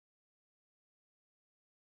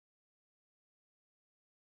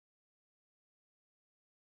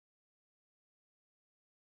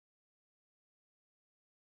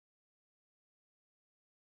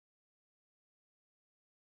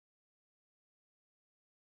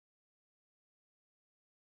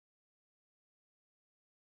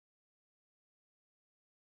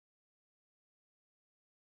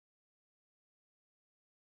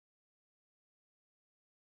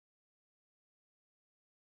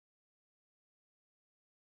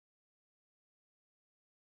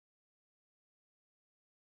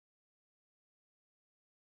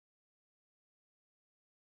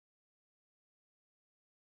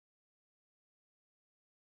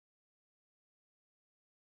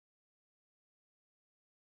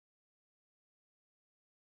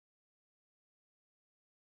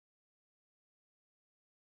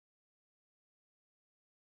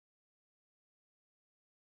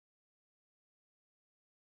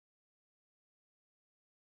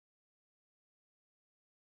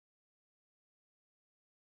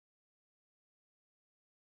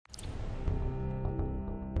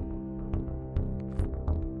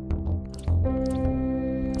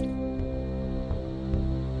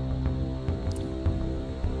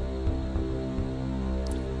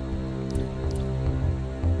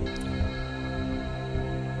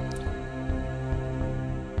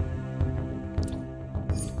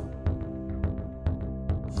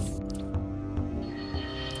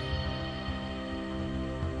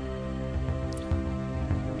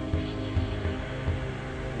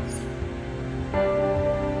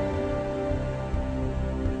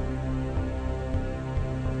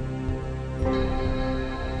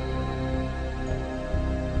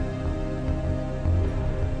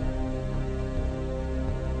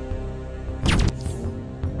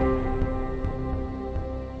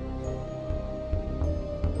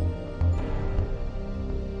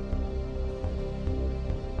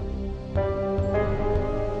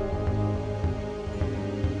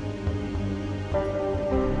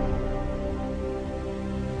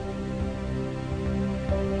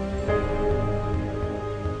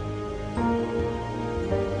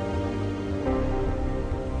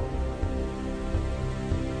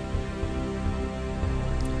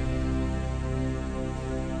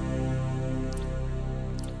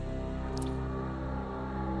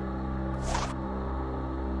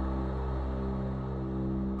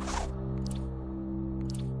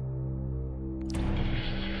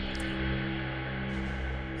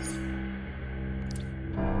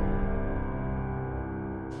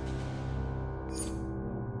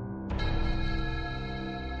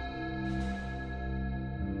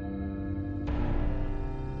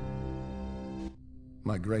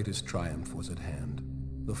My greatest triumph was at hand.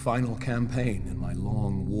 The final campaign in my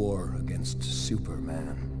long war against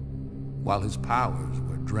Superman. While his powers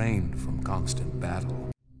were drained from constant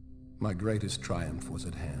battle. My greatest triumph was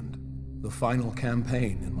at hand. The final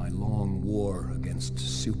campaign in my long war against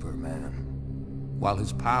Superman. While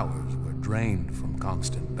his powers were drained from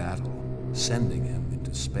constant battle, sending him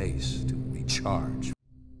into space to recharge.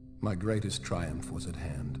 My greatest triumph was at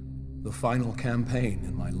hand. The final campaign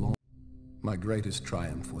in my greatest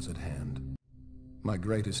triumph was at hand. My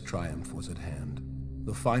greatest triumph was at hand.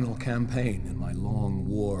 The final campaign in my long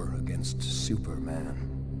war against Superman.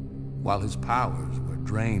 While his powers were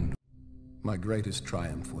drained. My greatest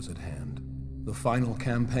triumph was at hand. The final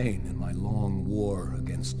campaign in my long war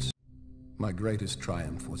against. My greatest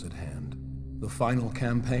triumph was at hand. The final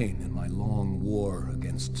campaign in my long war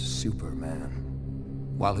against Superman.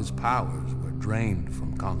 While his powers were drained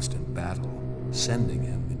from constant battle, sending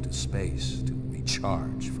him into space to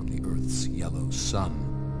recharge from the Earth's yellow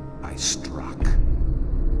sun, I struck.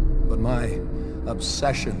 But my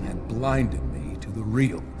obsession had blinded me to the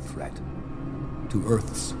real threat, to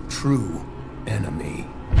Earth's true enemy.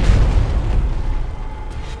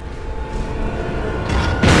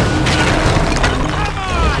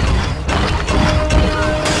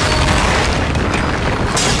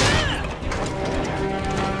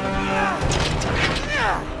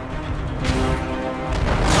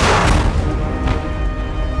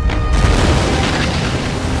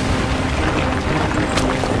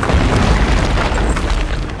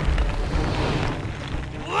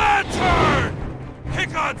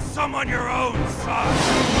 On your own side!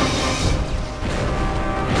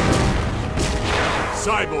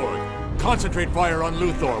 Cyborg, concentrate fire on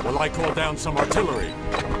Luthor while I call down some artillery.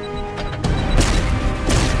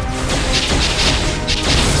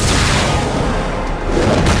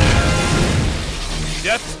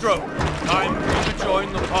 Deathstroke, time for you to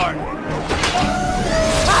join the party.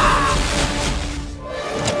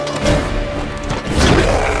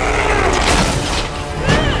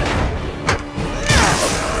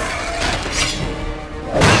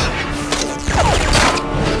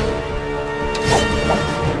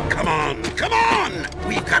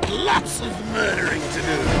 Lots of murdering to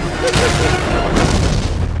do.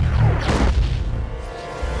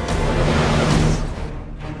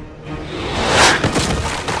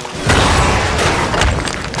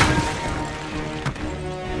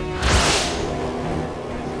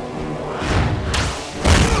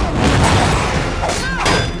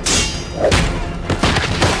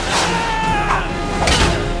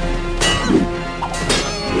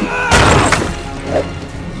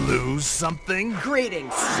 Lose something?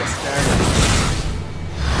 Greetings, sister.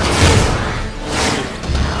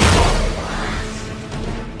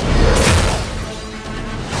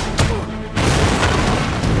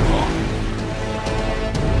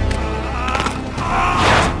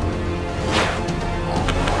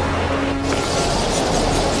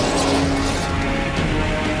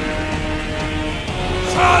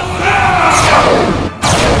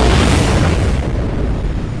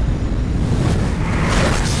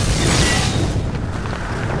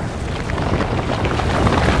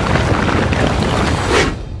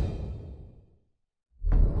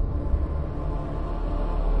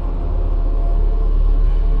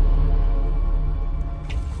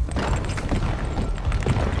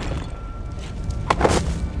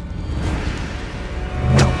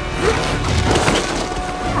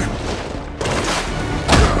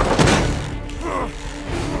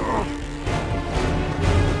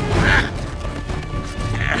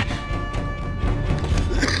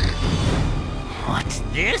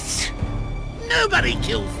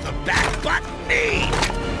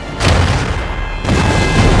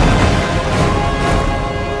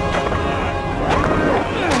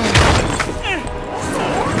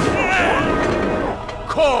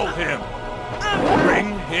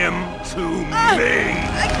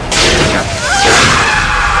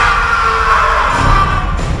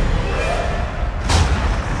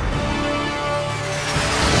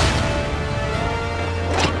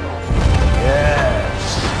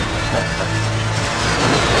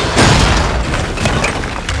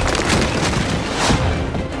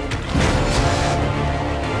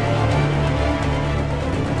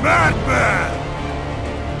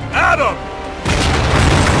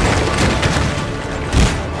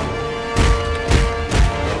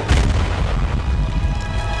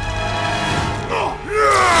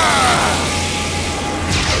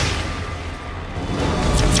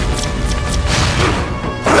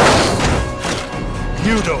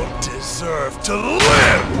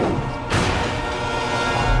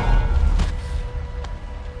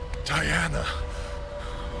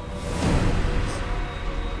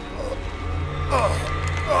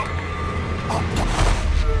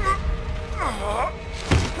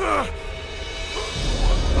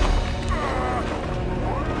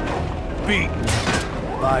 beaten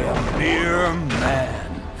by a mere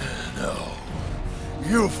man. No.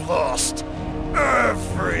 You've lost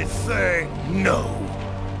everything. No,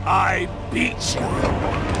 I beat you.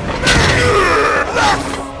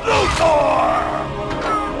 Luthor!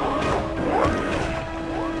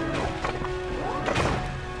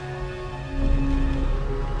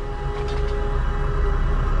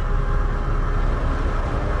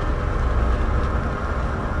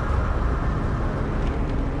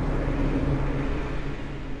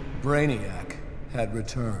 Brainiac had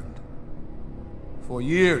returned. For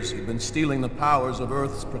years, he'd been stealing the powers of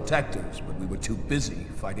Earth's protectors, but we were too busy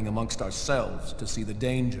fighting amongst ourselves to see the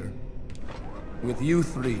danger. With you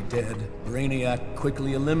three dead, Brainiac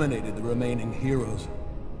quickly eliminated the remaining heroes.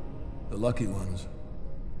 The lucky ones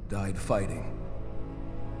died fighting.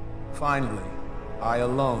 Finally, I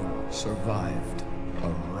alone survived. A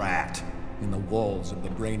rat in the walls of the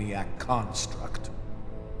Brainiac construct.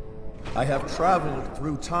 I have traveled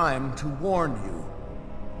through time to warn you.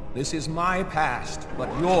 This is my past, but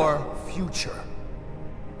your future.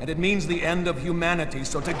 And it means the end of humanity,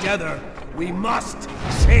 so together, we must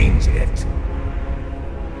change it.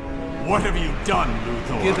 What have you done,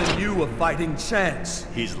 Luthor? Given you a fighting chance.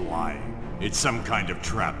 He's lying. It's some kind of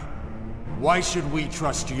trap. Why should we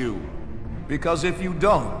trust you? Because if you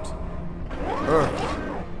don't,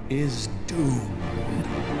 Earth is doomed.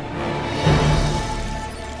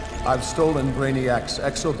 I've stolen Brainiac's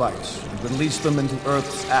exobytes and released them into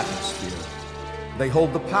Earth's atmosphere. They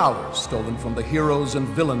hold the powers stolen from the heroes and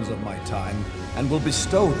villains of my time, and will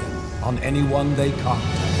bestow them on anyone they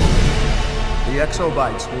contact. The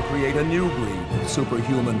exobytes will create a new breed of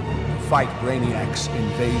superhuman to fight Brainiac's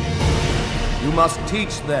invasion. You must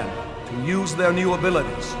teach them to use their new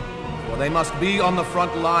abilities, for they must be on the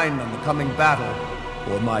front line in the coming battle,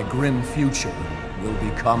 or my grim future will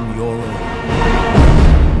become your own.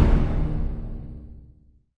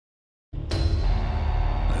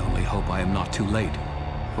 Hope I am not too late,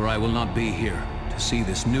 for I will not be here to see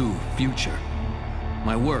this new future.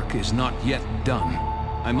 My work is not yet done.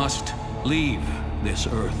 I must leave this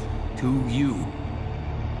Earth to you.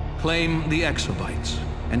 Claim the exobytes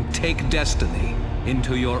and take destiny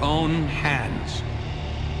into your own hands.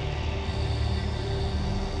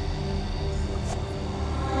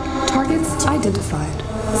 Targets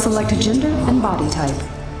identified. Select gender and body type.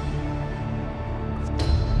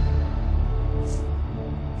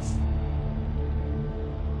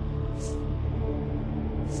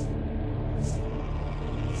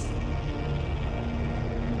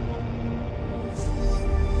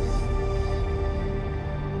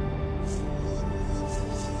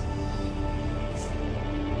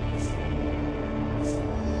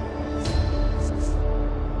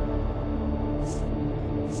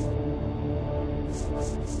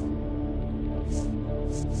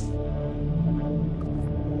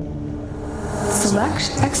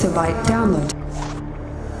 Select exobyte download.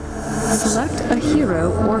 Select a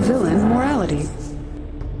hero or villain morality.